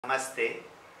Namaste.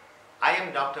 I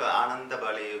am Dr. Ananda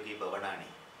Balayogi Bhavanani,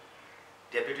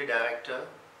 Deputy Director,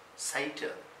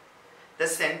 CYTER, the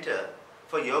Center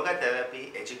for Yoga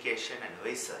Therapy Education and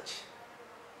Research,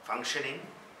 functioning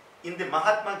in the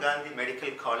Mahatma Gandhi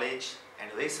Medical College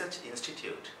and Research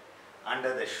Institute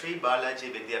under the Sri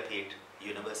Balaji Vidyapeeth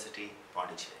University,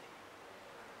 Pondicherry.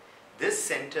 This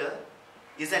center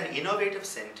is an innovative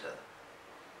center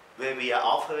where we are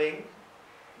offering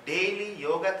daily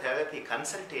yoga therapy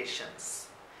consultations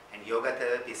and yoga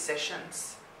therapy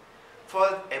sessions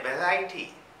for a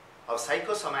variety of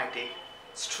psychosomatic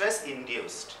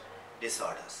stress-induced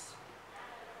disorders.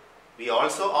 We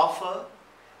also offer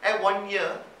a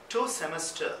 1-year,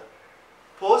 2-semester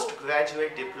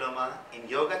postgraduate diploma in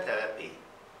yoga therapy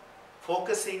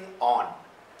focusing on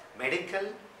medical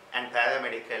and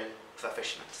paramedical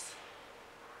professionals.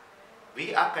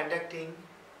 We are conducting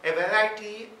a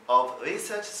variety of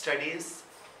research studies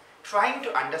trying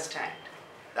to understand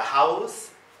the hows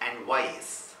and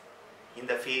whys in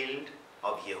the field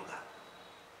of yoga.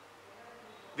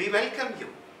 We welcome you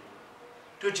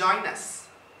to join us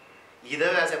either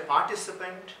as a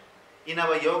participant in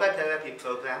our yoga therapy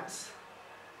programs,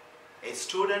 a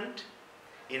student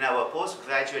in our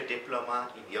postgraduate diploma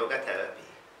in yoga therapy,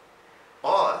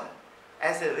 or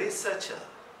as a researcher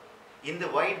in the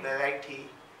wide variety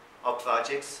of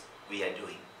projects we are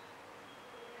doing.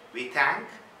 We thank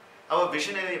our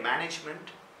visionary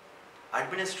management,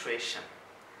 administration,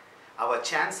 our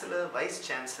Chancellor, Vice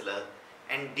Chancellor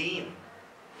and Dean,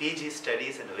 PG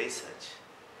Studies and Research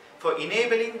for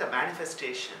enabling the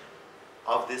manifestation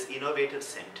of this innovative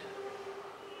center,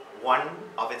 one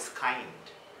of its kind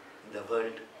in the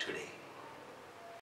world today.